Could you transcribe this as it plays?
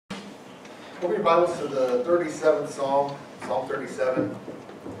Open your Bibles to the 37th Psalm, Psalm 37.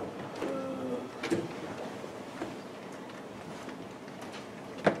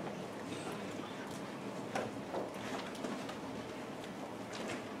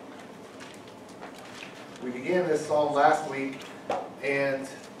 We began this psalm last week, and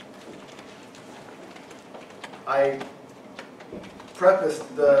I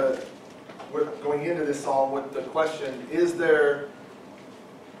prefaced going into this psalm with the question, is there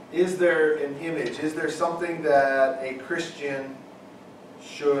an image? Is there something that a Christian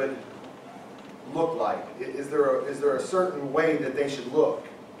should look like? Is there a certain way that they should look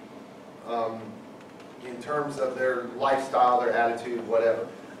in terms of their lifestyle, their attitude, whatever?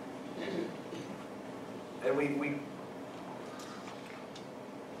 And we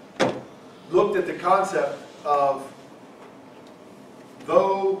looked at the concept of,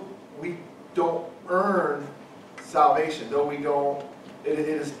 though we don't earn salvation, though we don't, it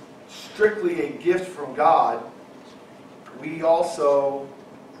is strictly a gift from God, we also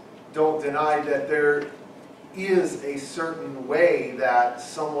don't deny that there is a certain way that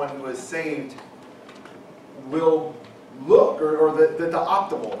someone who is saved will look, or the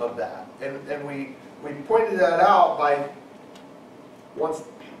optimal of that. And we pointed that out by, once,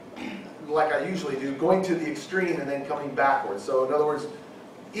 like I usually do, going to the extreme and then coming backwards. So in other words,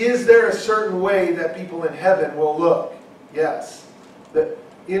 is there a certain way that people in heaven will look? Yes. That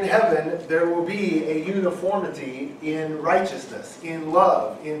in heaven there will be a uniformity in righteousness, in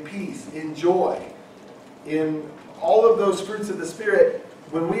love, in peace, in joy, in all of those fruits of the Spirit.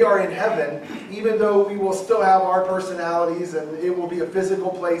 When we are in heaven, even though we will still have our personalities and it will be a physical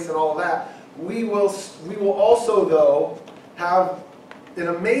place and all of that, we will also, though, have an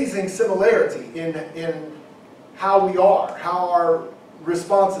amazing similarity in how we are, how our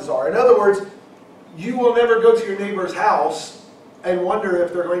responses are. In other words, you will never go to your neighbor's house and wonder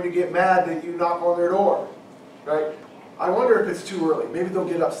if they're going to get mad that you knock on their door, right? I wonder if it's too early. Maybe they'll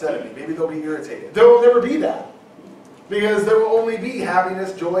get upset at me. Maybe they'll be irritated. There will never be that, because there will only be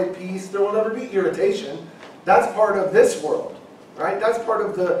happiness, joy, peace. There will never be irritation. That's part of this world, right? That's part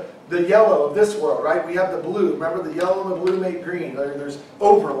of the yellow of this world, right? We have the blue. Remember, the yellow and the blue make green. There's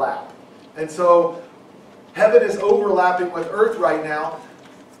overlap. And so heaven is overlapping with earth right now.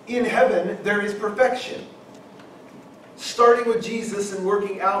 In heaven, there is perfection, starting with Jesus and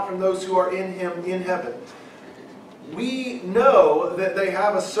working out from those who are in Him in heaven. We know that they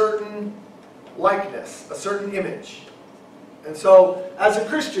have a certain likeness, a certain image. And so, as a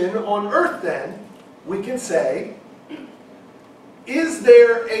Christian on earth then, we can say, is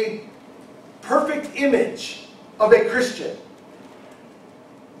there a perfect image of a Christian?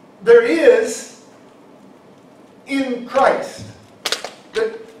 There is in Christ.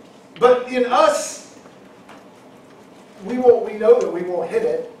 But in us, we know that we won't hit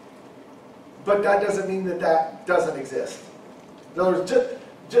it, but that doesn't mean that that doesn't exist. In other words,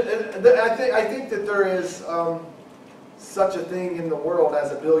 I think that there is such a thing in the world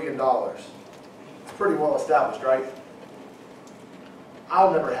as $1 billion. It's pretty well established, right?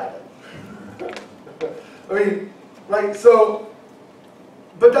 I'll never have it. I mean, right? So,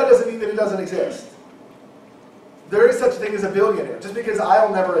 but that doesn't mean that it doesn't exist. There is such a thing as a billionaire. Just because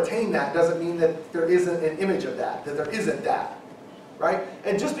I'll never attain that doesn't mean that there isn't an image of that there isn't that. Right?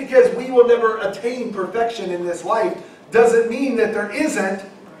 And just because we will never attain perfection in this life doesn't mean that there isn't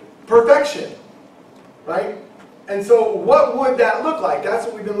perfection. Right? And so what would that look like? That's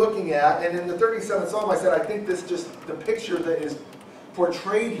what we've been looking at. And in the 37th Psalm, I said, I think this just, the picture that is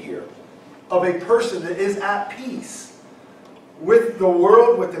portrayed here of a person that is at peace with the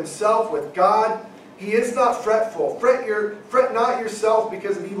world, with himself, with God. He is not fretful. Fret not yourself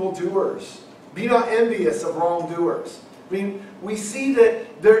because of evildoers. Be not envious of wrongdoers. I mean, we see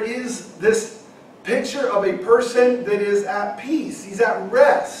that there is this picture of a person that is at peace. He's at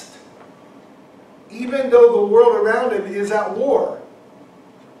rest, even though the world around him is at war.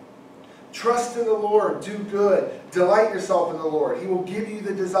 Trust in the Lord. Do good. Delight yourself in the Lord. He will give you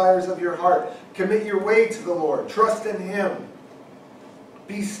the desires of your heart. Commit your way to the Lord. Trust in Him.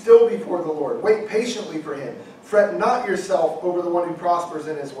 Be still before the Lord. Wait patiently for Him. Fret not yourself over the one who prospers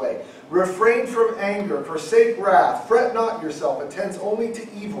in his way. Refrain from anger. Forsake wrath. Fret not yourself. It tends only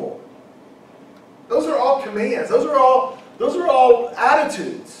to evil. Those are all commands. Those are all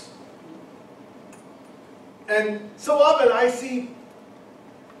attitudes. And so often I see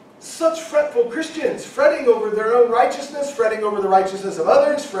such fretful Christians fretting over their own righteousness, fretting over the righteousness of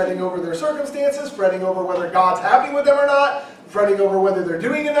others, fretting over their circumstances, fretting over whether God's happy with them or not, fretting over whether they're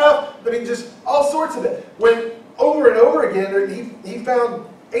doing enough. I mean, just all sorts of it. When over and over again, he found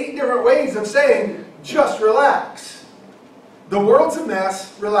 8 different ways of saying, just relax. The world's a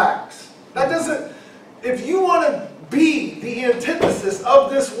mess, relax. That doesn't, if you want to be the antithesis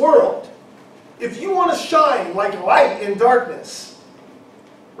of this world, if you want to shine like light in darkness,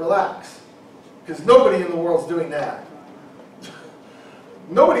 relax. Because nobody in the world's doing that.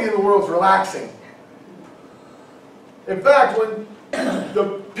 Nobody in the world's relaxing. In fact,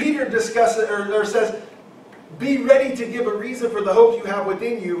 when Peter discusses or says, be ready to give a reason for the hope you have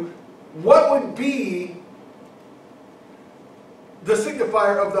within you, what would be the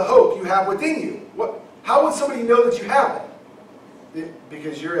signifier of the hope you have within you? How would somebody know that you have it?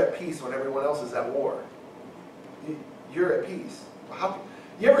 Because you're at peace when everyone else is at war. You're at peace.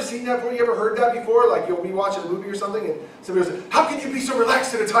 You ever seen that before? You ever heard that before? Like you'll be watching a movie or something and somebody will say, how can you be so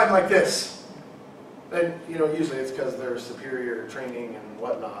relaxed at a time like this? And usually it's because their superior training and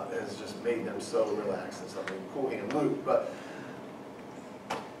whatnot has just made them so relaxed and something cool and loot. But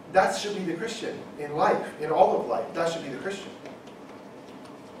that should be the Christian in life, in all of life. That should be the Christian.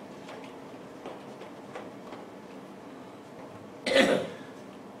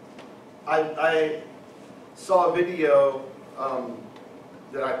 I saw a video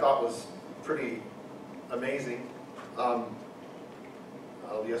that I thought was pretty amazing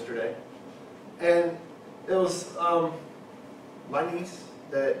yesterday. And it was my niece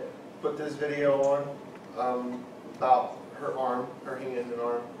that put this video on about her arm, her hand and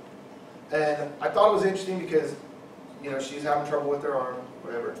arm. And I thought it was interesting because, she's having trouble with her arm,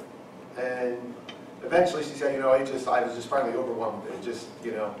 whatever. And eventually she said, I was just finally overwhelmed with it. Just,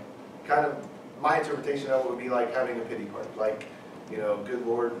 kind of my interpretation of it would be like having a pity party. Like, good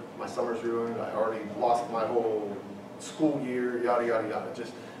Lord, my summer's ruined. I already lost my whole school year, yada, yada, yada.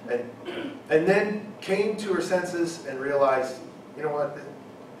 Just, and then came to her senses and realized,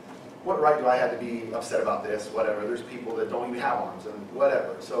 what right do I have to be upset about this? Whatever. There's people that don't even have arms and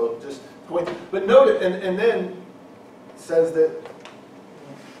whatever. So just going, but note it, and then says that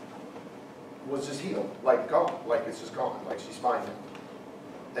was just healed, like gone, like it's just gone, like she's fine now.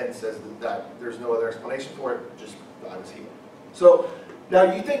 And says that there's no other explanation for it, just I was healed. So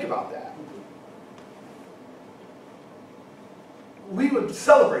now you think about that. We would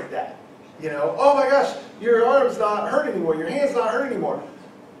celebrate that. Oh my gosh, your arm's not hurt anymore, your hand's not hurt anymore.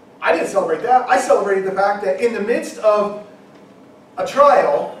 I didn't celebrate that. I celebrated the fact that in the midst of a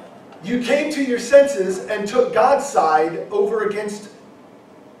trial, you came to your senses and took God's side over against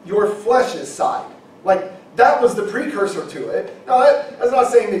your flesh's side. Like, that was the precursor to it. Now, that's not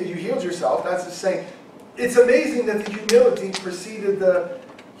saying that you healed yourself. That's just saying it's amazing that the humility preceded the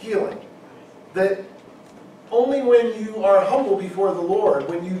healing. That only when you are humble before the Lord,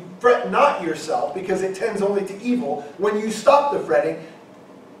 when you fret not yourself, because it tends only to evil, when you stop the fretting,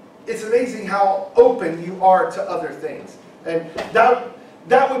 it's amazing how open you are to other things. And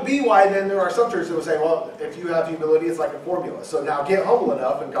that would be why then there are some churches that would say, well, if you have humility, it's like a formula. So now get humble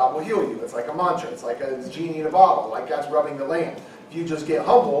enough and God will heal you. It's like a mantra. It's like a genie in a bottle. Like that's rubbing the lamp. If you just get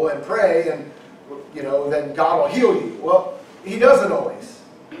humble and pray and, then God will heal you. Well, He doesn't always.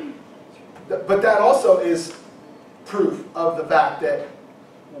 But that also is proof of the fact that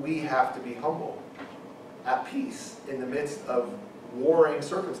we have to be humble, at peace, in the midst of warring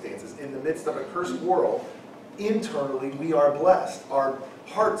circumstances, in the midst of a cursed world. Internally, we are blessed. Our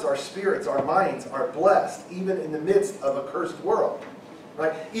hearts, our spirits, our minds are blessed, even in the midst of a cursed world.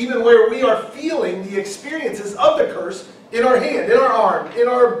 Right? Even where we are feeling the experiences of the curse in our hand, in our arm, in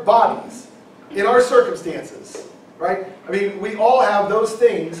our bodies, in our circumstances. Right? I mean, we all have those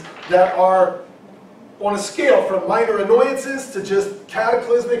things that are on a scale from minor annoyances to just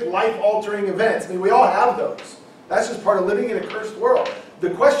cataclysmic, life-altering events. I mean, we all have those. That's just part of living in a cursed world.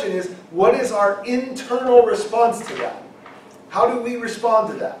 The question is, what is our internal response to that? How do we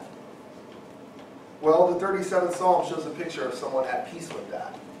respond to that? Well, the 37th Psalm shows a picture of someone at peace with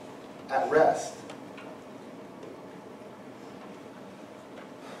that, at rest.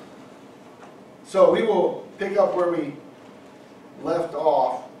 So we will pick up where we left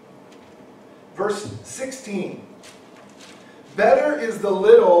off. Verse 16. Better is the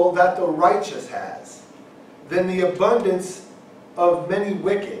little that the righteous has than the abundance of many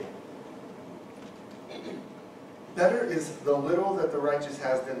wicked. Better is the little that the righteous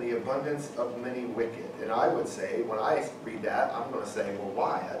has than the abundance of many wicked. And I would say, when I read that, I'm going to say, well,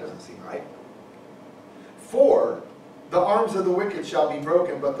 why? That doesn't seem right. For the arms of the wicked shall be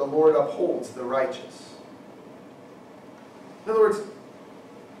broken, but the Lord upholds the righteous. In other words,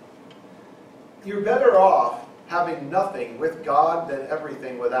 you're better off having nothing with God than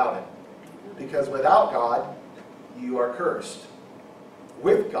everything without Him. Because without God, you are cursed.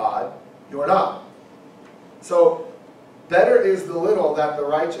 With God, you are not. So, better is the little that the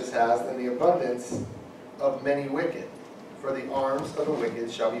righteous has than the abundance of many wicked. for the arms of the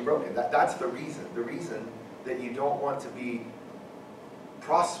wicked shall be broken. That's the reason. The reason that you don't want to be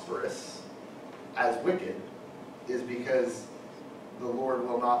prosperous as wicked is because the Lord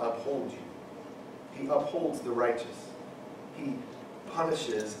will not uphold you. He upholds the righteous. He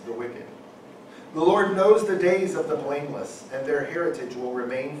punishes the wicked. The Lord knows the days of the blameless, and their heritage will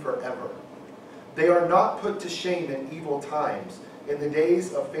remain forever. They are not put to shame in evil times. In the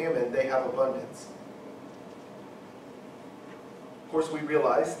days of famine they have abundance. Of course, we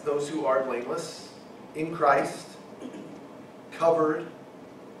realize those who are blameless in Christ, covered,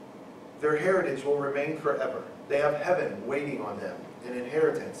 their heritage will remain forever. They have heaven waiting on them, an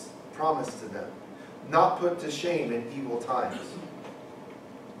inheritance promised to them, not put to shame in evil times.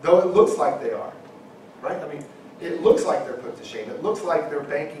 Though it looks like they are, right? I mean, it looks like they're put to shame. It looks like they're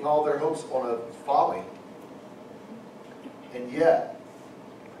banking all their hopes on a folly. And yet,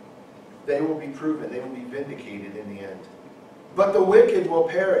 they will be proven, they will be vindicated in the end. But the wicked will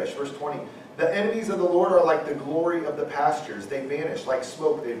perish. Verse 20. The enemies of the Lord are like the glory of the pastures. They vanish. Like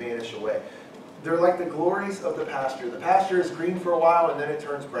smoke, they vanish away. They're like the glories of the pasture. The pasture is green for a while and then it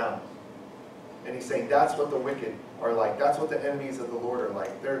turns brown. And he's saying that's what the wicked are like. That's what the enemies of the Lord are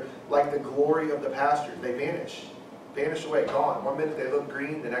like. They're like the glory of the pastures. They vanish. Vanish away. Gone. One minute they look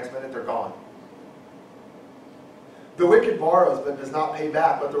green, the next minute they're gone. The wicked borrows but does not pay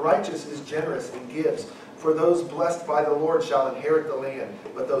back, but the righteous is generous and gives. For those blessed by the Lord shall inherit the land,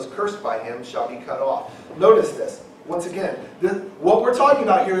 but those cursed by him shall be cut off. Notice this. Once again, what we're talking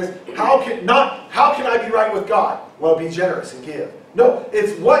about here is how can I be right with God? Well, be generous and give. No,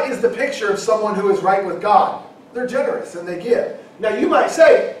 it's what is the picture of someone who is right with God? They're generous and they give. Now you might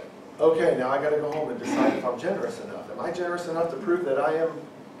say, okay, now I got to go home and decide if I'm generous enough. Am I generous enough to prove that I am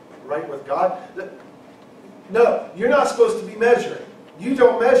right with God? No, you're not supposed to be measuring. You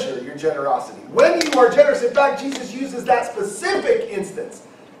don't measure your generosity. When you are generous, in fact, Jesus uses that specific instance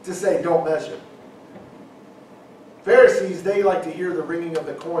to say, don't measure. Pharisees, they like to hear the ringing of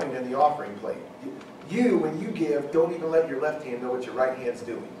the coin in the offering plate. You, when you give, don't even let your left hand know what your right hand's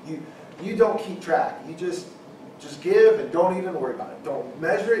doing. You don't keep track. You just give and don't even worry about it. Don't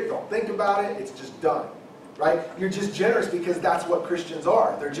measure it. Don't think about it. It's just done. Right? You're just generous because that's what Christians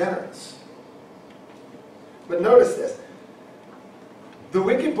are. They're generous. But notice this. The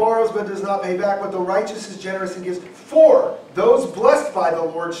wicked borrows but does not pay back, but the righteous is generous and gives. For those blessed by the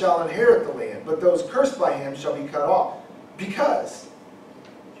Lord shall inherit the land, but those cursed by him shall be cut off. Because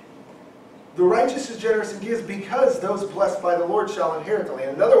the righteous is generous and gives, because those blessed by the Lord shall inherit the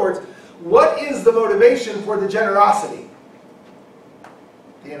land. In other words, what is the motivation for the generosity?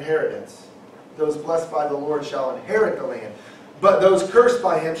 The inheritance. Those blessed by the Lord shall inherit the land, but those cursed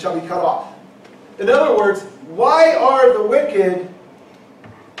by him shall be cut off. In other words, why are the wicked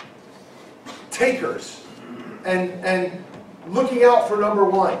takers and looking out for number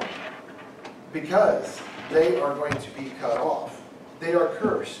one? Because they are going to be cut off. They are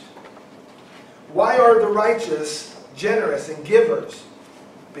cursed. Why are the righteous generous and givers?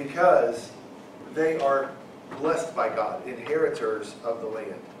 Because they are blessed by God, inheritors of the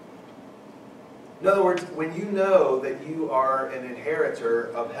land. In other words, when you know that you are an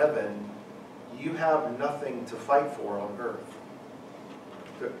inheritor of heaven, you have nothing to fight for on earth.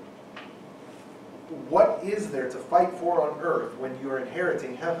 What is there to fight for on earth when you are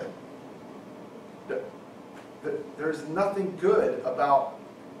inheriting heaven? There's nothing good about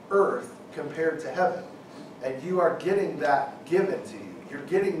earth compared to heaven. And you are getting that given to you. You're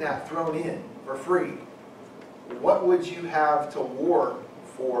getting that thrown in for free. What would you have to war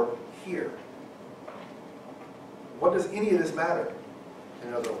for here? What does any of this matter,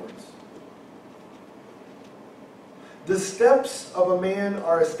 in other words? The steps of a man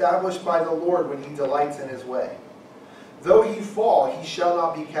are established by the Lord when he delights in his way. Though he fall, he shall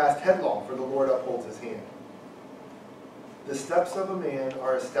not be cast headlong, for the Lord upholds his hand. The steps of a man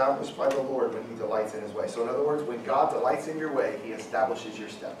are established by the Lord when he delights in his way. So in other words, when God delights in your way, he establishes your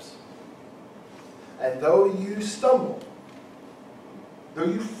steps. And though you stumble, though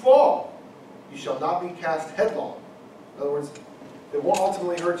you fall, you shall not be cast headlong. In other words, it won't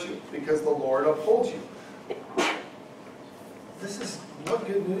ultimately hurt you because the Lord upholds you. What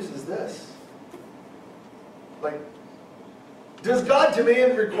good news is this? Like, does God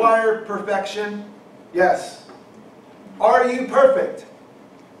demand require perfection? Yes. Are you perfect?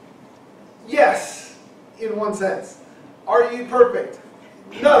 Yes, in one sense. Are you perfect?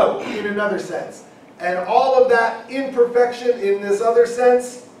 No, in another sense. And all of that imperfection in this other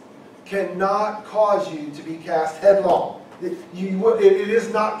sense cannot cause you to be cast headlong. It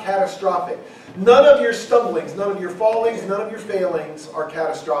is not catastrophic. None of your stumblings, none of your fallings, none of your failings are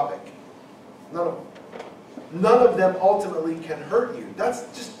catastrophic. None of them. none of them ultimately can hurt you. That's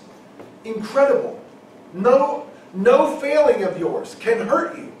just incredible. No failing of yours can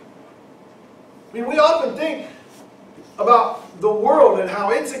hurt you. I mean, we often think about the world and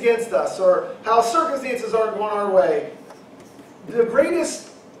how it's against us or how circumstances aren't going our way. The greatest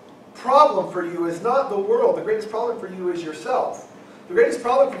problem for you is not the world. The greatest problem for you is yourself. The greatest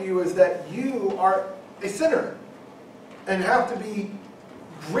problem for you is that you are a sinner and have to be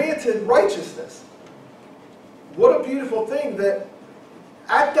granted righteousness. What a beautiful thing that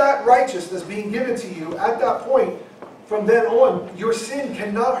at that righteousness being given to you, at that point, from then on, your sin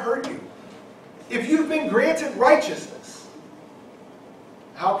cannot hurt you. If you've been granted righteousness,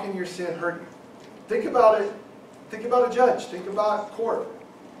 how can your sin hurt you? Think about it. Think about a judge. Think about court.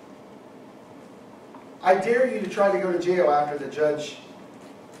 I dare you to try to go to jail after the judge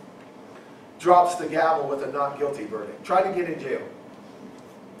drops the gavel with a not guilty verdict. Try to get in jail.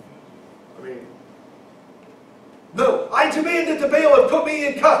 I mean, no, I demand that the bailiff put me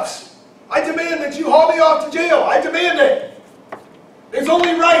in cuffs. I demand that you haul me off to jail. I demand it. It's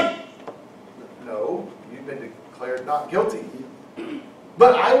only right. No, you've been declared not guilty.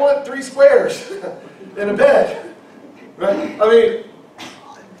 But I want 3 squares in a bed. Right? I mean,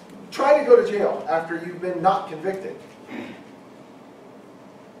 try to go to jail after you've been not convicted.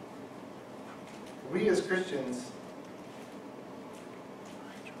 We as Christians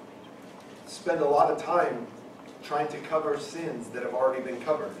spend a lot of time trying to cover sins that have already been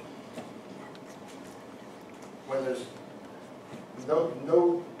covered, when there's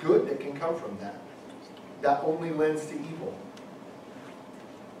no good that can come from that. That only lends to evil.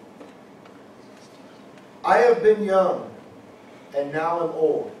 I have been young, and now am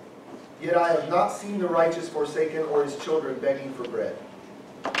old, yet I have not seen the righteous forsaken or his children begging for bread.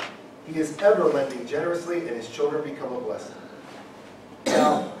 He is ever lending generously, and his children become a blessing.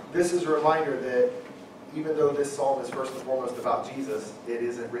 Now, this is a reminder that even though this psalm is first and foremost about Jesus, it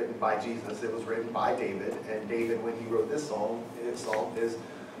isn't written by Jesus. It was written by David, and David, when he wrote this psalm, his psalm is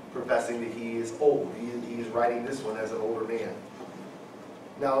professing that he is old. He is writing this one as an older man.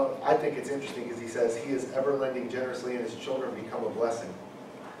 Now, I think it's interesting because he says, he is ever lending generously, and his children become a blessing.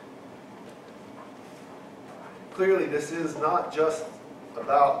 Clearly, this is not just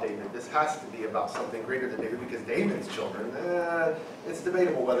about David. This has to be about something greater than David, because David's children, it's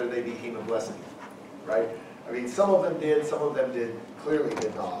debatable whether they became a blessing, right? I mean, some of them did, some of them clearly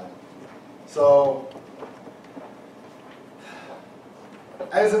did not. So,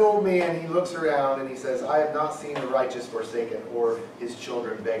 as an old man, he looks around and he says, I have not seen the righteous forsaken or his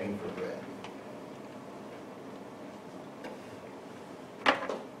children begging for bread.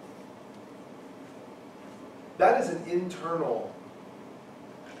 That is an internal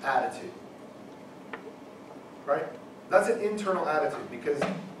attitude, right? That's an internal attitude, because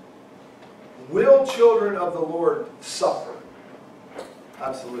will children of the Lord suffer?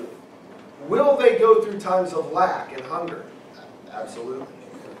 Absolutely. Will they go through times of lack and hunger? Absolutely.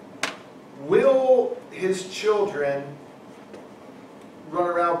 Will his children run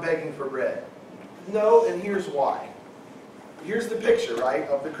around begging for bread? No, and here's why. Here's the picture, right,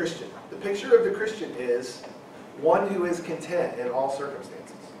 of the Christian. The picture of the Christian is one who is content in all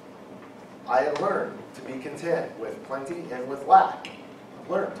circumstances. I have learned to be content with plenty and with lack. I've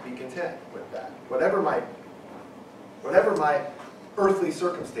learned to be content with that. Whatever my earthly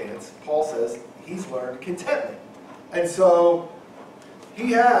circumstance, Paul says he's learned contentment. And so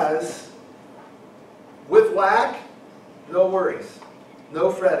he has, with lack, no worries,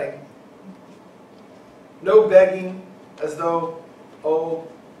 no fretting, no begging as though, oh,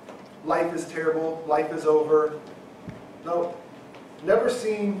 life is terrible, life is over. No, never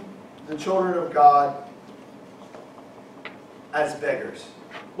seen the children of God as beggars.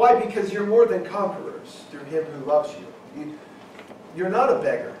 Why? Because you're more than conquerors through him who loves you. You're not a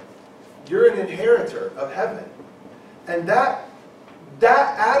beggar. You're an inheritor of heaven. And that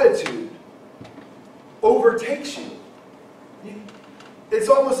attitude overtakes you. It's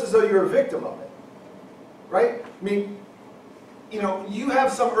almost as though you're a victim of it. Right? I mean, you know, you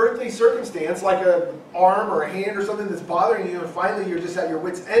have some earthly circumstance, like an arm or a hand or something that's bothering you, and finally you're just at your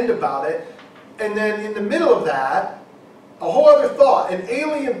wit's end about it. And then in the middle of that, a whole other thought, an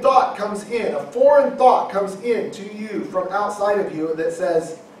alien thought comes in, a foreign thought comes in to you from outside of you that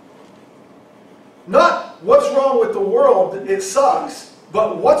says, not what's wrong with the world, it sucks,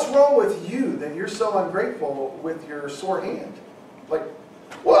 but what's wrong with you that you're so ungrateful with your sore hand? Like,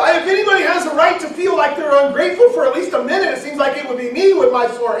 well, if anybody has a right to feel like they're ungrateful for at least a minute, it seems like it would be me with my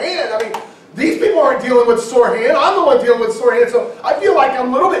sore hand. I mean, these people aren't dealing with sore hand. I'm the one dealing with sore hand, so I feel like I'm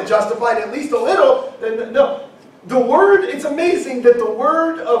a little bit justified, at least a little. And no, the Word, it's amazing that the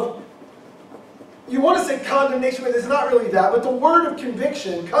Word of you want to say condemnation, but it's not really that, but the word of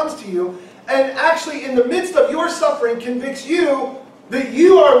conviction comes to you and actually in the midst of your suffering convicts you that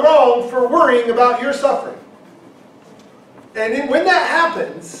you are wrong for worrying about your suffering. And when that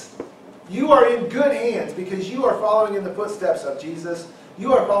happens, you are in good hands because you are following in the footsteps of Jesus.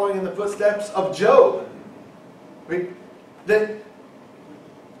 You are following in the footsteps of Job. Right? That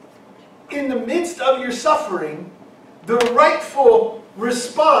in the midst of your suffering, the rightful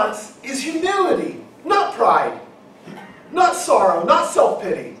response is humility, not pride, not sorrow, not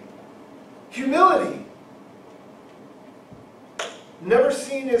self-pity. Humility. Never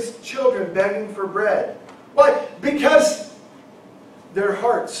seen his children begging for bread. Why? Because their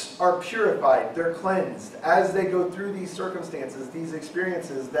hearts are purified, they're cleansed. As they go through these circumstances, these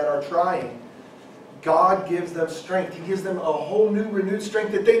experiences that are trying, God gives them strength. He gives them a whole new renewed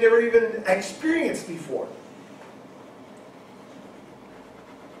strength that they never even experienced before.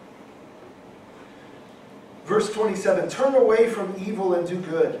 Verse 27, turn away from evil and do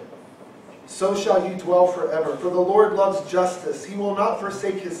good. So shall you dwell forever. For the Lord loves justice. He will not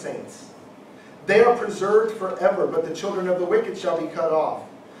forsake his saints. They are preserved forever, but the children of the wicked shall be cut off.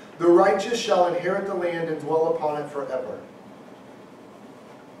 The righteous shall inherit the land and dwell upon it forever.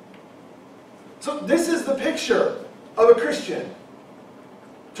 So this is the picture of a Christian.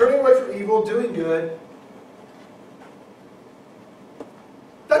 Turning away from evil, doing good.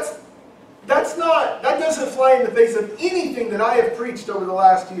 That doesn't fly in the face of anything that I have preached over the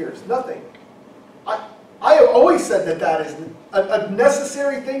last years. Nothing. I have always said that that is a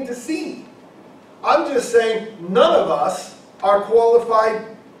necessary thing to see. I'm just saying none of us are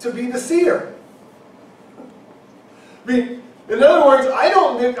qualified to be the seer. I mean, in other words, I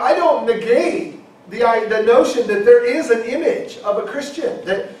don't negate the notion that there is an image of a Christian,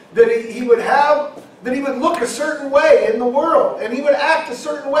 that he would have, that he would look a certain way in the world, and he would act a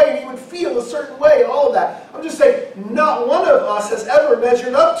certain way, and he would feel a certain way, and all of that. I'm just saying, not one of us has ever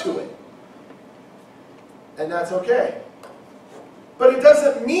measured up to it. And that's okay. But it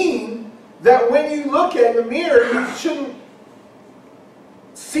doesn't mean that when you look in the mirror, you shouldn't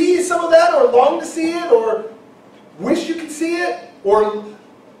see some of that, or long to see it, or wish you could see it, or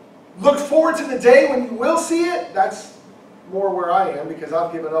look forward to the day when you will see it. That's more where I am, because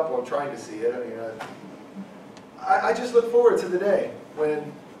I've given up on trying to see it. I mean, I just look forward to the day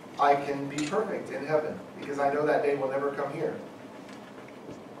when I can be perfect in heaven, because I know that day will never come here.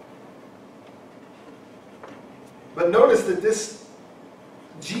 But notice that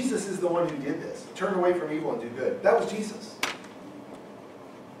Jesus is the one who did this. Turn away from evil and do good. That was Jesus.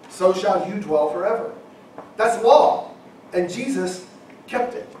 So shall you dwell forever. That's law. And Jesus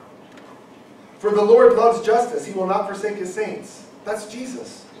kept it. For the Lord loves justice. He will not forsake his saints. That's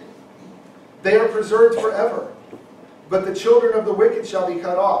Jesus. They are preserved forever. But the children of the wicked shall be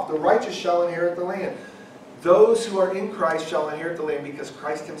cut off. The righteous shall inherit the land. Those who are in Christ shall inherit the land, because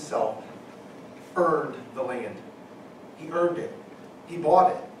Christ himself earned the land. He earned it. He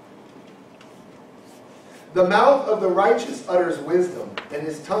bought it. The mouth of the righteous utters wisdom, and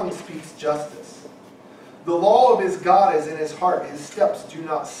his tongue speaks justice. The law of his God is in his heart. His steps do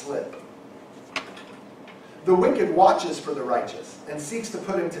not slip. The wicked watches for the righteous and seeks to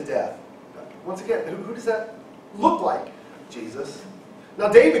put him to death. Once again, who does that look like? Jesus. Now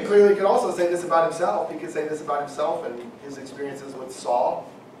David clearly could also say this about himself. He could say this about himself and his experiences with Saul.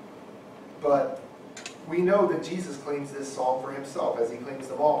 But we know that Jesus claims this psalm for himself, as he claims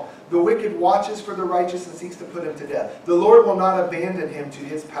them all. The wicked watches for the righteous and seeks to put him to death. The Lord will not abandon him to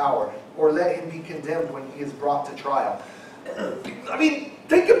his power, or let him be condemned when he is brought to trial. I mean,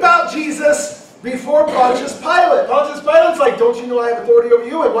 think about Jesus before Pontius Pilate. Pontius Pilate's like, don't you know I have authority over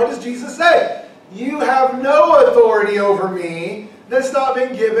you? And what does Jesus say? You have no authority over me that's not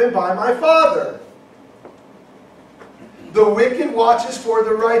been given by my Father. The wicked watches for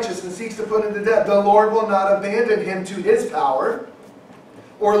the righteous and seeks to put him to death. The Lord will not abandon him to his power,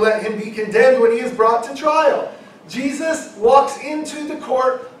 or let him be condemned when he is brought to trial. Jesus walks into the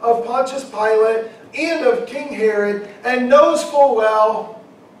court of Pontius Pilate and of King Herod and knows full well,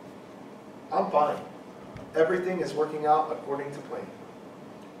 I'm fine. Everything is working out according to plan.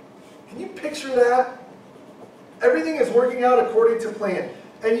 Can you picture that? Everything is working out according to plan.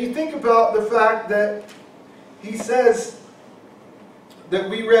 And you think about the fact that he says, that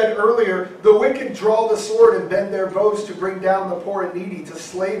we read earlier, the wicked draw the sword and bend their bows to bring down the poor and needy, to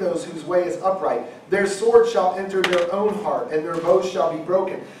slay those whose way is upright. Their sword shall enter their own heart, and their bows shall be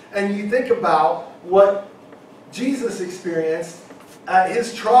broken. And you think about what Jesus experienced at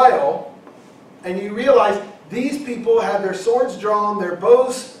his trial, and you realize these people had their swords drawn, their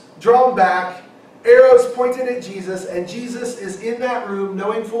bows drawn back, arrows pointed at Jesus, and Jesus is in that room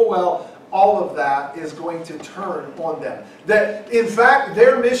knowing full well, all of that is going to turn on them. That, in fact,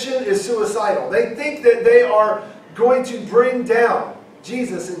 their mission is suicidal. They think that they are going to bring down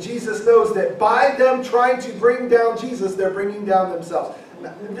Jesus, and Jesus knows that by them trying to bring down Jesus, they're bringing down themselves.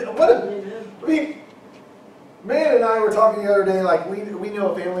 Man and I were talking the other day, like, we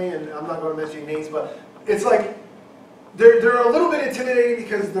know a family, and I'm not going to mention names, but it's like, they're a little bit intimidating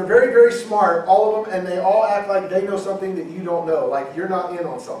because they're very, very smart, all of them, and they all act like they know something that you don't know. Like, you're not in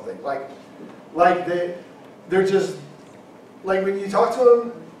on something. Like they're just, like, when you talk to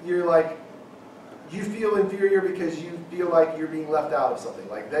them, you're like, you feel inferior because you feel like you're being left out of something.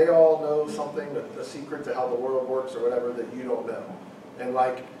 Like, they all know something, a secret to how the world works or whatever that you don't know. And,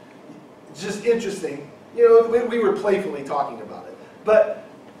 like, just interesting. You know, we were playfully talking about it. But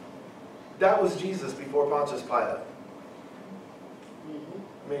that was Jesus before Pontius Pilate.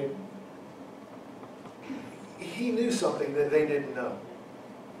 I mean, he knew something that they didn't know.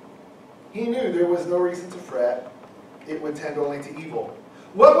 He knew there was no reason to fret. It would tend only to evil.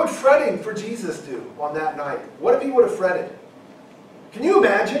 What would fretting for Jesus do on that night? What if he would have fretted? Can you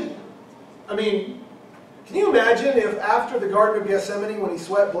imagine? I mean, can you imagine if after the Garden of Gethsemane, when he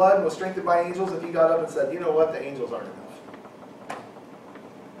sweat blood and was strengthened by angels, if he got up and said, you know what, the angels aren't enough.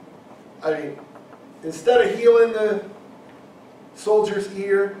 I mean, instead of healing the soldier's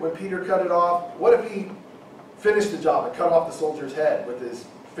ear when Peter cut it off, what if he finished the job and cut off the soldier's head with his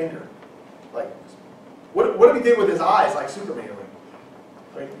finger? Like, what if he did with his eyes like Superman?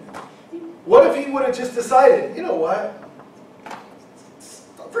 Like, what if he would have just decided, you know what?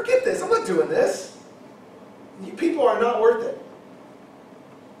 Forget this. I'm not doing this. You people are not worth it.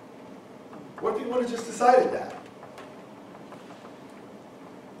 What if he would have just decided that?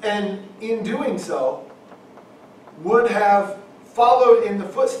 And in doing so, would have followed in the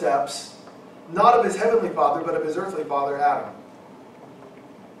footsteps, not of his heavenly father, but of his earthly father, Adam.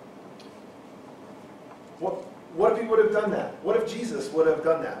 What if he would have done that? What if Jesus would have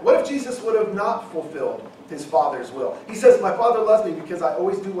done that? What if Jesus would have not fulfilled his Father's will? He says, my Father loves me because I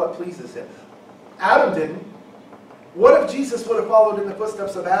always do what pleases him. Adam didn't. What if Jesus would have followed in the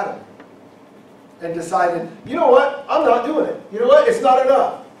footsteps of Adam and decided, you know what? I'm not doing it. You know what? It's not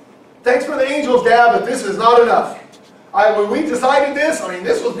enough. Thanks for the angels, Dad, but this is not enough. When we decided this, I mean,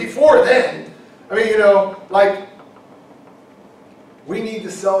 this was before then. I mean, you know, like, we need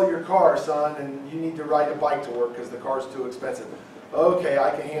to sell your car, son, and you need to ride a bike to work because the car's too expensive. Okay,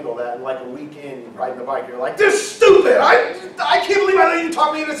 I can handle that. And like a weekend riding the bike, you're like, this is stupid! I can't believe I let you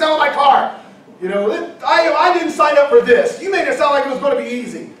talk me into selling my car! You know, I didn't sign up for this. You made it sound like it was going to be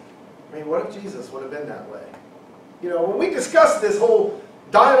easy. I mean, what if Jesus would have been that way? You know, when we discussed this whole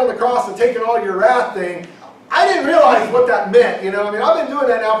dying on the cross and taking all your wrath thing, I didn't realize what that meant. You know, I mean, I've been doing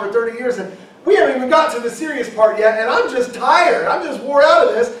that now for 30 years, and we haven't even got to the serious part yet, and I'm just tired. I'm just wore out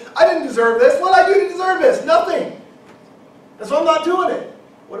of this. I didn't deserve this. What did I do to deserve this? Nothing. And so I'm not doing it.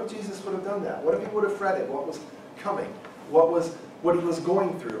 What if Jesus would have done that? What if he would have fretted what was coming? What he was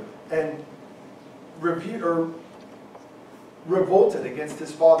going through? And revolted against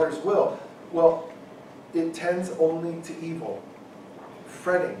his Father's will? Well, it tends only to evil.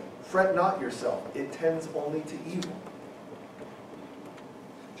 Fretting. Fret not yourself. It tends only to evil.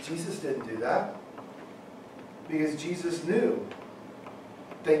 Jesus didn't do that because Jesus knew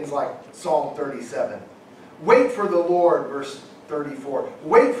things like Psalm 37. Wait for the Lord, verse 34.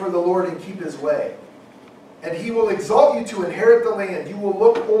 Wait for the Lord and keep his way, and he will exalt you to inherit the land. You will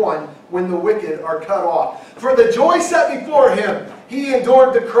look on when the wicked are cut off. For the joy set before him, he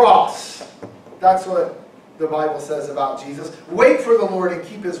endured the cross. That's what the Bible says about Jesus. Wait for the Lord and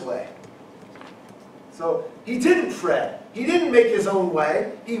keep his way. So he didn't fret. He didn't make his own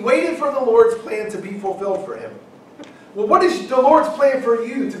way. He waited for the Lord's plan to be fulfilled for him. Well, what is the Lord's plan for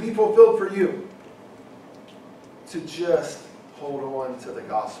you to be fulfilled for you? To just hold on to the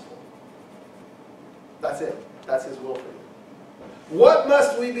gospel. That's it. That's his will for you. What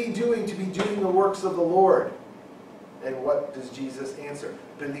must we be doing to be doing the works of the Lord? And what does Jesus answer?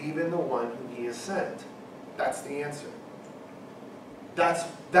 Believe in the one whom he has sent. That's the answer. That's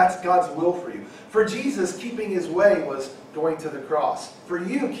God's will for you. For Jesus, keeping his way was going to the cross. For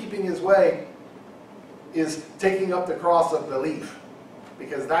you, keeping his way is taking up the cross of belief,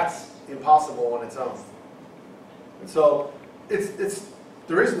 because that's impossible on its own. And so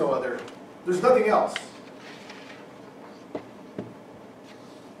there is no other, there's nothing else.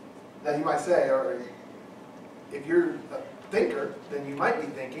 Now you might say, or if you're a thinker, then you might be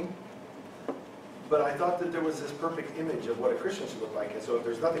thinking, but I thought that there was this perfect image of what a Christian should look like. And so if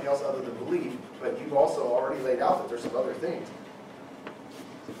there's nothing else other than belief, but you've also already laid out that there's some other things.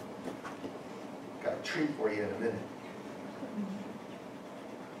 Got a treat for you in a minute.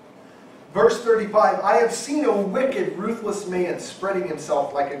 Verse 35, I have seen a wicked, ruthless man spreading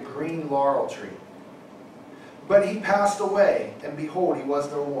himself like a green laurel tree. But he passed away, and behold, he was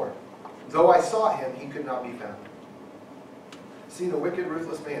no more. Though I sought him, he could not be found. Seen a wicked,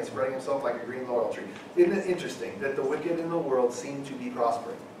 ruthless man spreading himself like a green laurel tree. Isn't it interesting that the wicked in the world seem to be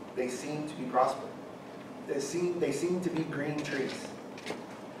prospering? They seem to be prospering. They seem to be green trees.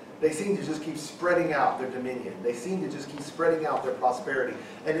 They seem to just keep spreading out their dominion. They seem to just keep spreading out their prosperity.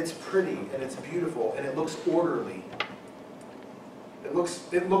 And it's pretty, and it's beautiful, and it looks orderly. It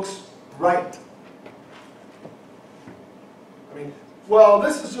looks right. I mean, well,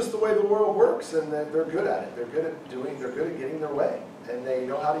 this is just the way the world works, and they're good at it. They're good at getting their way, and they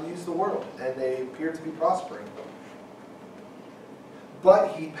know how to use the world, and they appear to be prospering.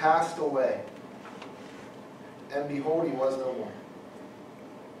 But he passed away, and behold, he was no more.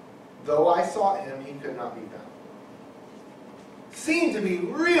 Though I sought him, he could not be found. Seemed to be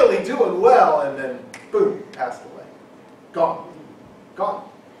really doing well, and then, boom, passed away. Gone. Gone.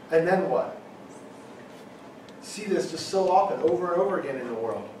 And then what? See this just so often, over and over again in the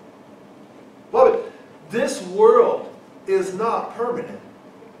world. Beloved, this world is not permanent.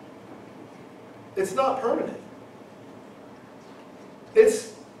 It's not permanent.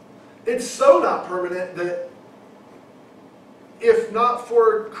 It's so not permanent that if not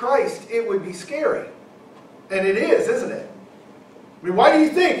for Christ, it would be scary. And it is, isn't it? I mean, why do you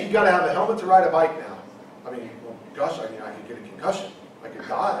think you got to have a helmet to ride a bike now? I mean, well, gosh, I could get a concussion. I could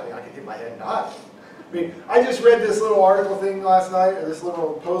die. I mean, I could hit my head and die. I mean, I just read this little article thing last night, or this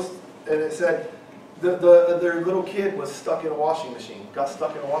little post, and it said their little kid was stuck in a washing machine. Got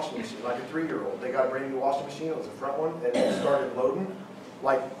stuck in a washing machine, like a 3-year-old. They got a brand new washing machine. It was a front one, and it started loading,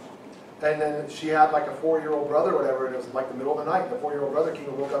 and then she had like a 4-year-old brother or whatever, and it was like the middle of the night. The 4-year-old brotder came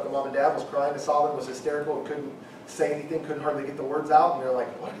and woke up, and mom and dad was crying. The Solomon was hysterical and couldn't say anything, couldn't hardly get the words out. And they're like,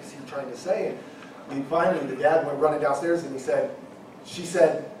 what is he trying to say? And finally, the dad went running downstairs, and he said,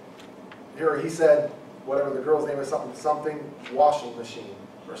 whatever the girl's name was, something washing machine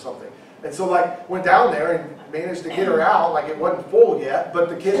or something. And so went down there and managed to get her out, it wasn't full yet, but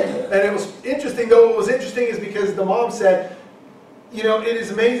the kid, and it was interesting, though what was interesting is because the mom said, it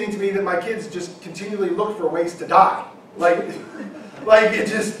is amazing to me that my kids just continually look for ways to die. It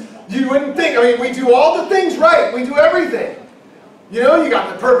just, you wouldn't think, we do all the things right, we do everything. You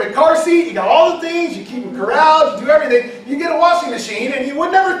got the perfect car seat, you got all the things, you keep them corralled, you do everything. You get a washing machine, and you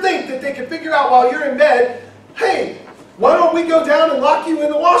would never think that they could figure out while you're in bed, hey, why don't we go down and lock you in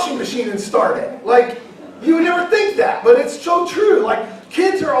the washing machine and start it? You would never think that, but it's so true.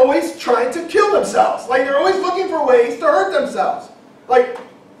 Kids are always trying to kill themselves. They're always looking for ways to hurt themselves.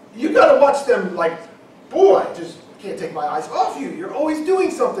 You got to watch them, boy, I just can't take my eyes off you. You're always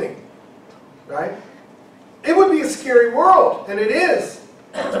doing something, right? It would be a scary world, and it is.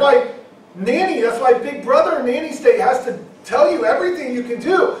 That's why Big Brother and Nanny State has to tell you everything you can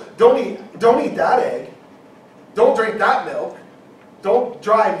do. Don't eat that egg. Don't drink that milk. Don't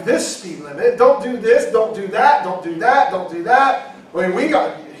drive this speed limit. Don't do this. Don't do that. Don't do that. Don't do that.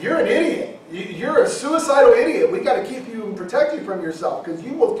 You're an idiot. You're a suicidal idiot. We got to keep you and protect you from yourself because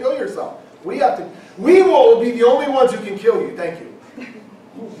you will kill yourself. We will be the only ones who can kill you. Thank you.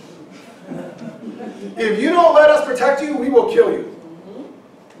 If you don't let us protect you, we will kill you.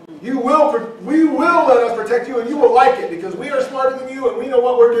 We will let us protect you, and you will like it because we are smarter than you and we know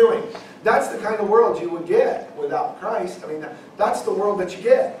what we're doing. That's the kind of world you would get without Christ. That's the world that you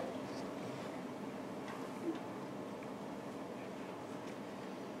get.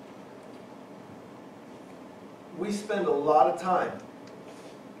 We spend a lot of time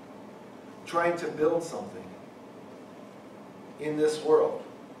trying to build something in this world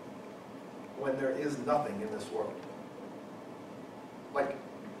when there is nothing in this world.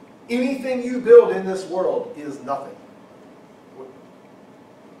 Anything you build in this world is nothing.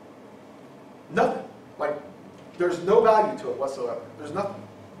 Nothing. There's no value to it whatsoever. There's nothing.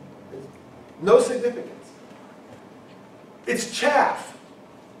 No significance. It's chaff.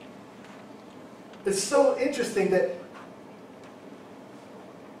 It's so interesting that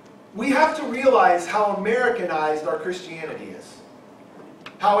we have to realize how Americanized our Christianity is.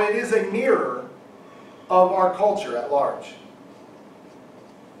 How it is a mirror of our culture at large.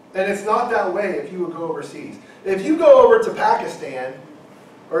 And it's not that way if you would go overseas. If you go over to Pakistan,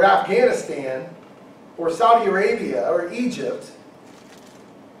 or Afghanistan, or Saudi Arabia, or Egypt,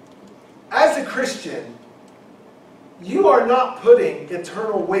 as a Christian, you are not putting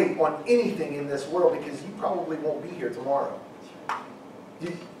eternal weight on anything in this world because you probably won't be here tomorrow.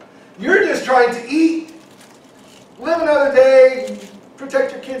 You're just trying to eat, live another day,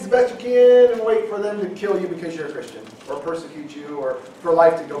 protect your kids the best you can and wait for them to kill you because you're a Christian or persecute you or for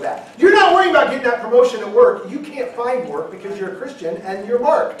life to go bad. You're not worrying about getting that promotion at work. You can't find work because you're a Christian and you're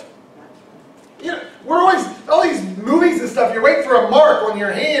marked. You know, we're always, all these movies and stuff, you're waiting for a mark on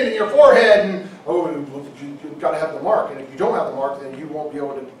your hand and your forehead and, oh, you've got to have the mark. And if you don't have the mark, then you won't be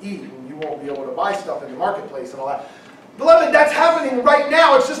able to eat and you won't be able to buy stuff in the marketplace and all that. Beloved, that's happening right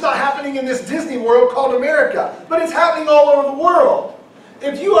now. It's just not happening in this Disney world called America. But it's happening all over the world.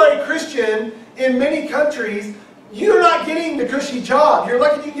 If you are a Christian in many countries, you're not getting the cushy job. You're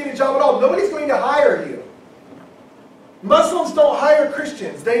lucky you get a job at all. Nobody's going to hire you. Muslims don't hire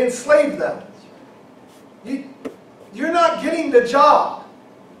Christians. They enslave them. You're not getting the job.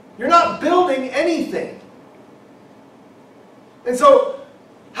 You're not building anything. And so,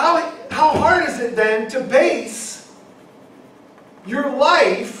 how hard is it then to base your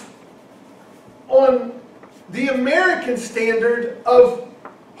life on the American standard of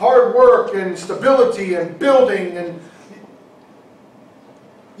hard work and stability and building? And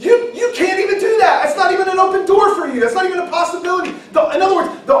you can't even do that. It's not even an open door for you. It's not even a possibility. In other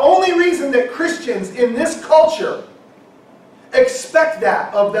words, the only reason that Christians in this culture expect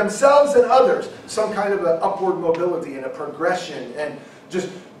that of themselves and others, some kind of an upward mobility and a progression and just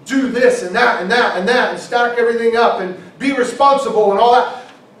do this and that and that and that and stack everything up and be responsible and all that.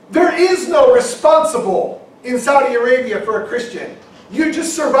 There is no responsible in Saudi Arabia for a Christian. You're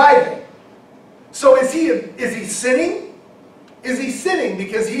just surviving. So is he sinning? Is he sinning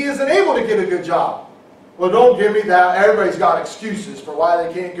because he isn't able to get a good job? Well, don't give me that. Everybody's got excuses for why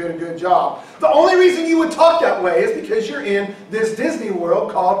they can't get a good job. The only reason you would talk that way is because you're in this Disney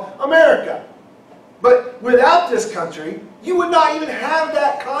world called America. But without this country, you would not even have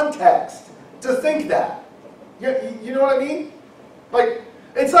that context to think that. You know what I mean? Like,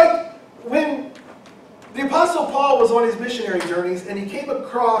 it's like when the Apostle Paul was on his missionary journeys and he came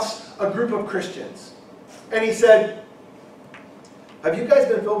across a group of Christians. And he said, have you guys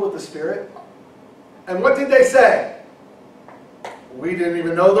been filled with the Spirit? And what did they say? We didn't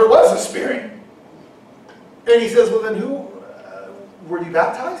even know there was a Spirit. And he says, well then were you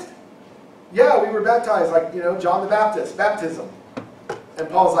baptized? Yeah, we were baptized, like, John the Baptist, baptism. And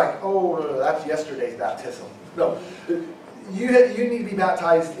Paul's like, oh, no, that's yesterday's baptism. No, you need to be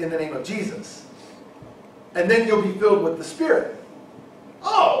baptized in the name of Jesus. And then you'll be filled with the Spirit.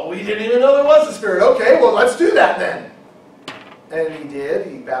 Oh, we didn't even know there was a Spirit. Okay, well, let's do that then. And he did.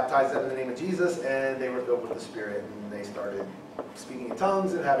 He baptized them in the name of Jesus, and they were filled with the Spirit. And they started speaking in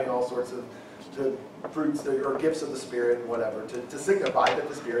tongues and having all sorts of the fruits or gifts of the Spirit and whatever to signify that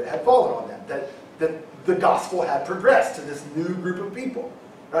the Spirit had fallen on them, that the gospel had progressed to this new group of people,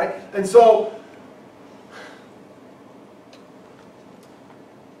 right? And so,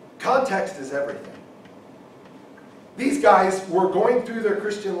 context is everything. These guys were going through their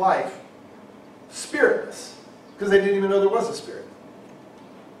Christian life spiritless because they didn't even know there was a Spirit.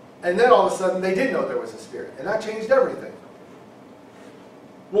 And then all of a sudden they did know there was a Spirit, and that changed everything.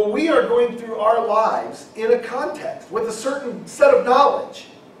 Well, we are going through our lives in a context with a certain set of knowledge.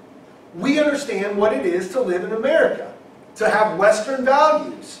 We understand what it is to live in America, to have Western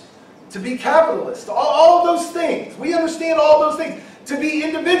values, to be capitalist, all of those things. We understand all those things. To be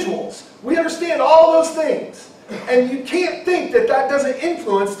individuals, we understand all those things. And you can't think that that doesn't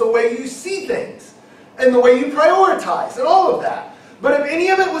influence the way you see things and the way you prioritize and all of that. But if any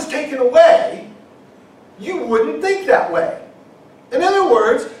of it was taken away, you wouldn't think that way. In other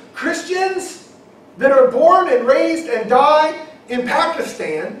words, Christians that are born and raised and die in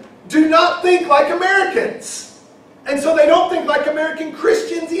Pakistan do not think like Americans. And so they don't think like American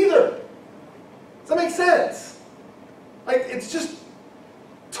Christians either. Does that make sense? Like, it's just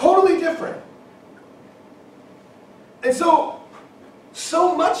totally different. And so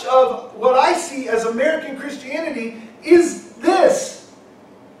much of what I see as American Christianity is this.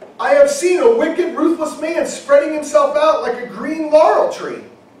 I have seen a wicked, ruthless man spreading himself out like a green laurel tree.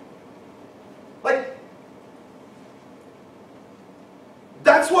 Like,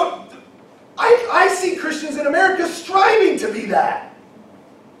 that's what I see Christians in America striving to be that.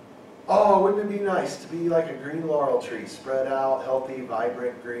 Oh, wouldn't it be nice to be like a green laurel tree, spread out, healthy,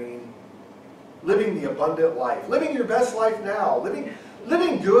 vibrant, green, living the abundant life, living your best life now,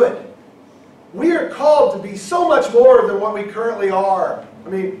 living good. We are called to be so much more than what we currently are. I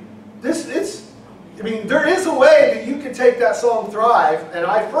mean, there is a way that you can take that song "Thrive," and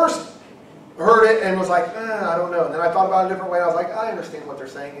I first heard it and was like, I don't know. And then I thought about it a different way. I was like, I understand what they're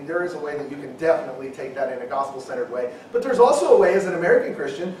saying, and there is a way that you can definitely take that in a gospel-centered way. But there's also a way as an American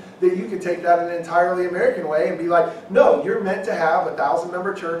Christian that you can take that in an entirely American way and be like, no, you're meant to have a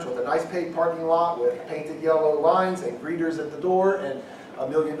 1,000-member church with a nice paid parking lot with painted yellow lines and greeters at the door and $1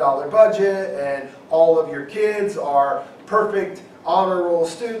 million budget and all of your kids are perfect honor roll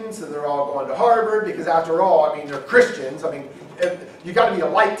students and they're all going to Harvard because after all, I mean, they're Christians. I mean, you got to be a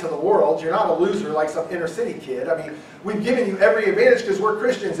light to the world. You're not a loser like some inner city kid. I mean, we've given you every advantage because we're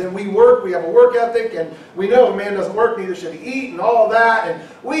Christians and we work, we have a work ethic, and we know if a man doesn't work, neither should he eat, and all that. And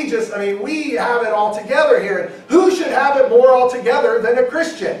we just, I mean, we have it all together here. And who should have it more all together than a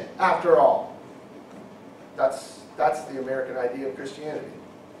Christian, after all? That's the American idea of Christianity.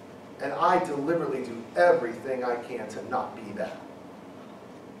 And I deliberately do everything I can to not be that.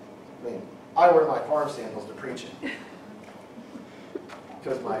 I mean, I wear my farm sandals to preach in.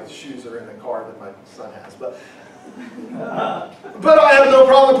 Because my shoes are in the car that my son has. But I have no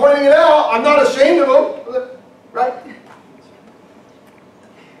problem pointing it out. I'm not ashamed of them. Right?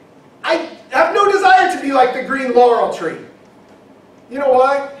 I have no desire to be like the green laurel tree. You know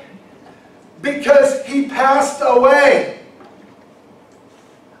why? Because he passed away.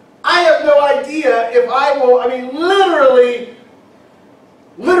 I have no idea if I will, I mean, literally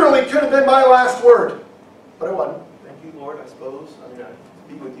could have been my last word. But it wasn't. Thank you, Lord, I suppose. I mean,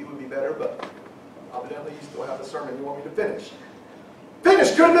 be with you would be better, but evidently you still have a sermon you want me to finish.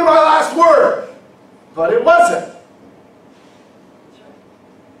 Finish could have been my last word, but it wasn't.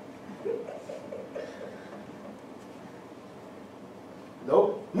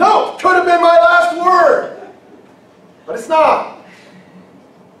 Nope. No, could have been my last word, but it's not.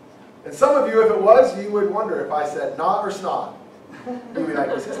 And some of you, if it was, you would wonder if I said not or snot. You'd be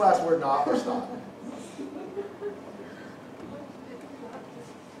like, was his last word not or snot?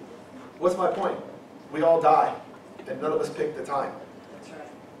 What's my point? We all die, and none of us pick the time. That's right.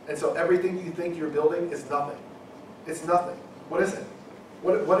 And so everything you think you're building is nothing. It's nothing. What is it?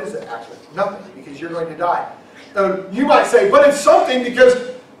 What is it actually? Nothing, because you're going to die. You might say, but it's something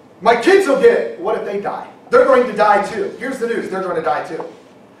because my kids will get it. What if they die? They're going to die too. Here's the news, they're going to die too.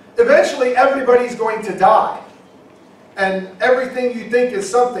 Eventually everybody's going to die. And everything you think is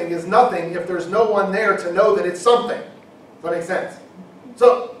something is nothing if there's no one there to know that it's something. Does that make sense?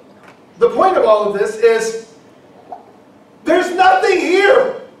 So, the point of all of this is, there's nothing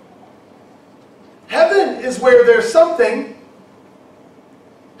here. Heaven is where there's something.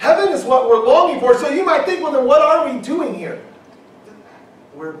 Heaven is what we're longing for. So you might think, well then what are we doing here?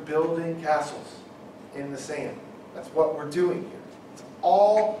 We're building castles in the sand. That's what we're doing here. It's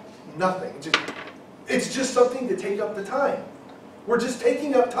all nothing. It's just something to take up the time. We're just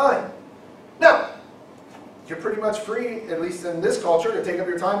taking up time. Now, you're pretty much free, at least in this culture, to take up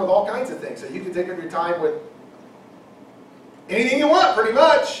your time with all kinds of things. So you can take up your time with anything you want, pretty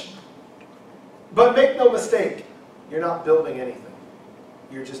much. But make no mistake, you're not building anything.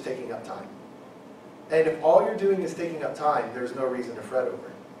 You're just taking up time. And if all you're doing is taking up time, there's no reason to fret over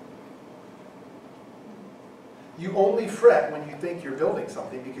it. You only fret when you think you're building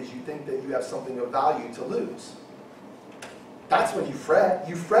something because you think that you have something of value to lose. That's when you fret.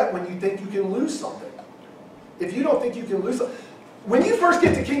 You fret when you think you can lose something. If you don't think you can lose something. When you first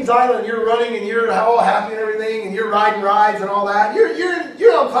get to Kings Island, you're running and you're all happy and everything, and you're riding rides and all that,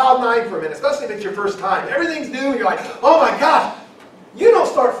 you're on cloud nine for a minute, especially if it's your first time. Everything's new, and you're like, oh my gosh. You don't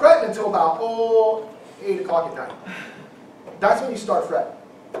start fretting until about, 8 o'clock at night. That's when you start fretting.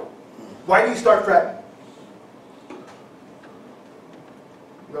 Why do you start fretting?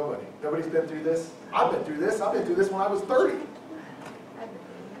 Nobody's been through this. I've been through this. I've been through this when I was 30.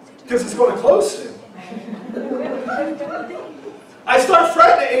 Because it's going to close soon. I start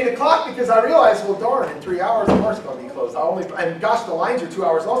fretting at 8 o'clock because I realize, well, darn, in 3 hours the park's going to be closed. And gosh, the lines are 2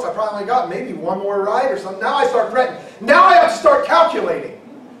 hours long, so I probably only got maybe one more ride or something. Now I start fretting. Now I have to start calculating.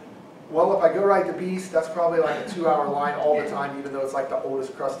 Well, if I go ride the Beast, that's probably like a 2-hour line all the time, even though it's like the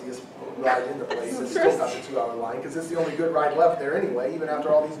oldest, crustiest ride in the place. It's still got the 2-hour line because it's the only good ride left there anyway, even after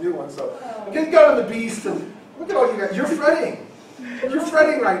all these new ones. So you can go to the Beast and look at all you guys. You're fretting. You're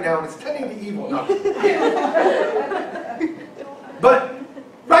fretting right now, and it's tending to evil. No. But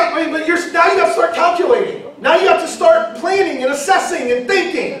now you have to start calculating. Now you have to start planning and assessing and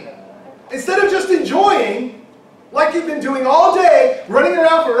thinking. Instead of just enjoying, like you've been doing all day, running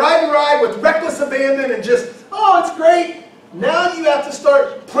around from ride to ride with reckless abandon and just, oh, it's great. Now you have to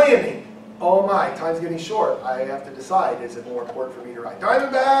start planning. Oh my, time's getting short. I have to decide, is it more important for me to ride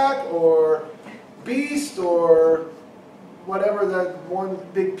Diamondback or Beast or whatever that one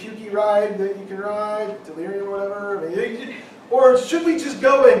big pukey ride that you can ride, Delirium or whatever. Or should we just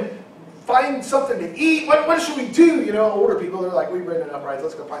go and find something to eat? What should we do? You know, older people, they're like, we've ridden enough rides,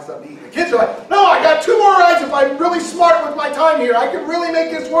 let's go find something to eat. The kids are like, no, I got 2 more rides if I'm really smart with my time here. I can really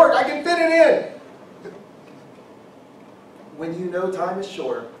make this work. I can fit it in. When you know time is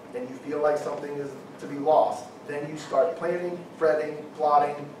short and you feel like something is to be lost, then you start planning, fretting,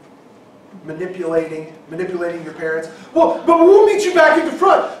 plotting, manipulating your parents. Well, but we'll meet you back at the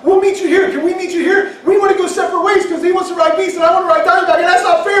front. We'll meet you here. Can we meet you here? We want to go separate ways because he wants to ride Beast and I want to ride Diamondback. And that's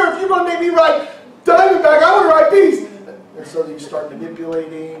not fair. If you're going to make me ride Diamondback, I want to ride Beast. And so you start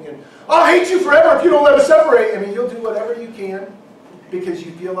manipulating and, I'll hate you forever if you don't let us separate. I mean, you'll do whatever you can because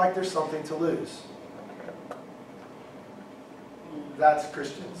you feel like there's something to lose. That's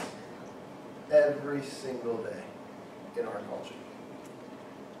Christians every single day in our culture.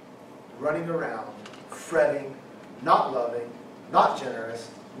 Running around, fretting, not loving, not generous,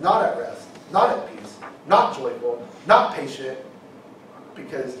 not at rest, not at peace, not joyful, not patient,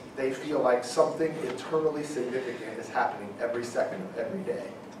 because they feel like something eternally significant is happening every second of every day.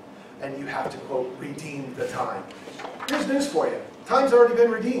 And you have to, quote, redeem the time. Here's news for you. Time's already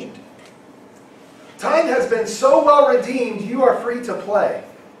been redeemed. Time has been so well redeemed, you are free to play.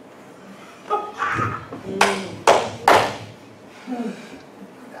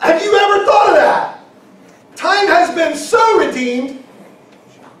 Have you ever thought of that? Time has been so redeemed,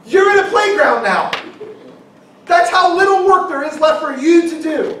 you're in a playground now. That's how little work there is left for you to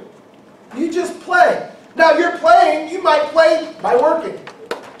do. You just play. Now you're playing, you might play by working.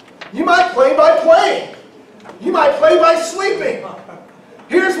 You might play by playing. You might play by sleeping.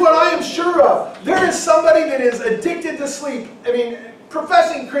 Here's what I am sure of. There is somebody that is addicted to sleep. I mean,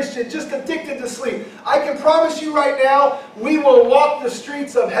 professing Christian, just addicted to sleep. I can promise you right now, we will walk the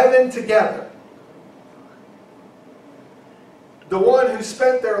streets of heaven together. The one who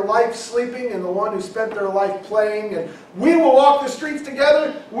spent their life sleeping and the one who spent their life playing. And we will walk the streets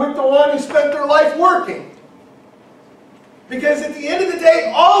together with the one who spent their life working. Because at the end of the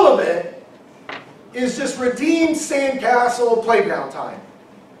day, all of it is just redeemed sandcastle playground time.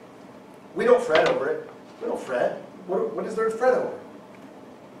 We don't fret over it. We don't fret. What is there to fret over?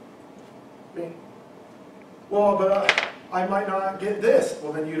 I mean, well, but I might not get this.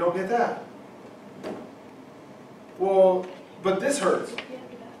 Well, then you don't get that. Well, but this hurts.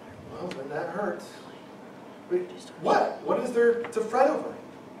 Well, then that hurts. Wait, what? What is there to fret over?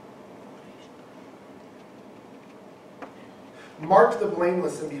 Mark the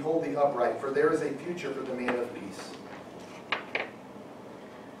blameless and behold the upright, for there is a future for the man of peace.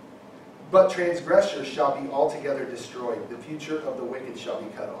 But transgressors shall be altogether destroyed. The future of the wicked shall be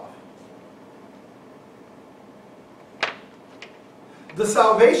cut off. The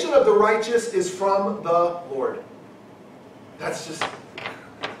salvation of the righteous is from the Lord. That's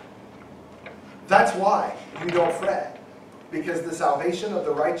why you don't fret. Because the salvation of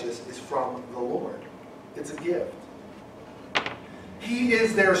the righteous is from the Lord. It's a gift. He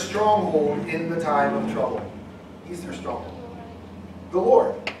is their stronghold in the time of trouble. He's their stronghold. The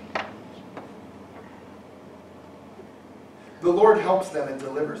Lord. The Lord helps them and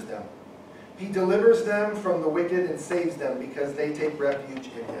delivers them. He delivers them from the wicked and saves them because they take refuge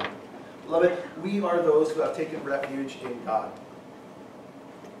in Him. Beloved, we are those who have taken refuge in God.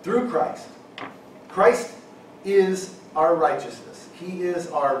 Through Christ. Christ is our righteousness. He is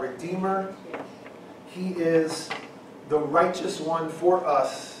our Redeemer. He is the righteous one for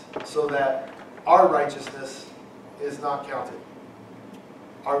us so that our righteousness is not counted.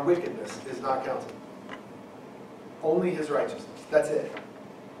 Our wickedness is not counted. Only His righteousness. That's it.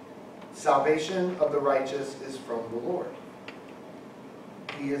 Salvation of the righteous is from the Lord.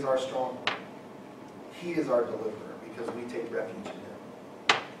 He is our stronghold. He is our deliverer because we take refuge in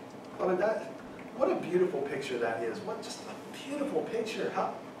Him. Beloved, what a beautiful picture that is. What just a beautiful picture.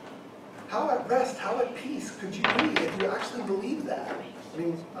 How at rest, how at peace could you be if you actually believe that? I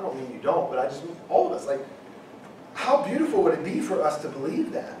mean, I don't mean you don't, but I just mean all of us. Like, how beautiful would it be for us to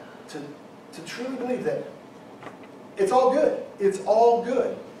believe that? To truly believe that it's all good. It's all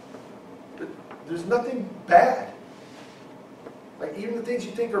good. There's nothing bad. Like, even the things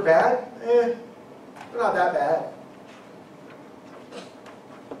you think are bad, they're not that bad.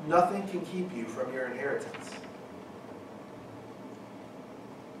 Nothing can keep you from your inheritance.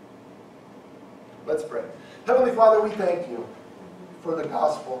 Let's pray. Heavenly Father, we thank you for the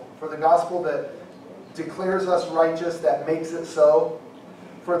gospel that declares us righteous, that makes it so,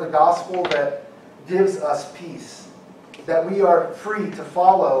 for the gospel that gives us peace, that we are free to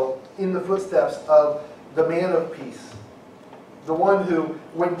follow in the footsteps of the man of peace, the one who,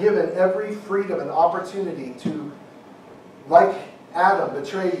 when given every freedom and opportunity to, like Adam,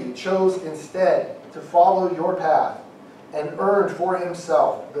 betray you, chose instead to follow your path and earned for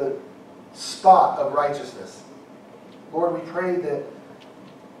himself the spot of righteousness. Lord, we pray that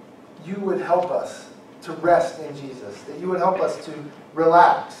you would help us to rest in Jesus, that you would help us to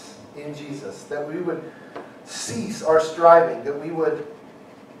relax in Jesus, that we would cease our striving, that we would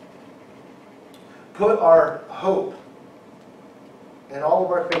put our hope and all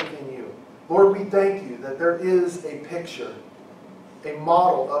of our faith in you. Lord, we thank you that there is a picture, a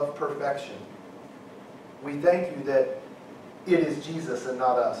model of perfection. We thank you that it is Jesus and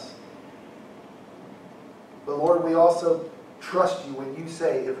not us. But Lord, we also trust you when you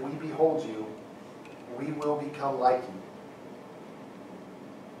say, if we behold you, we will become like you.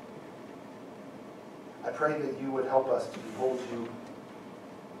 I pray that you would help us to behold you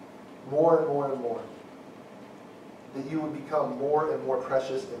more and more and more. That you would become more and more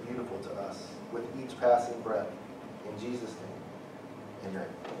precious and beautiful to us with each passing breath. In Jesus' name, amen.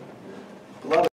 Beloved,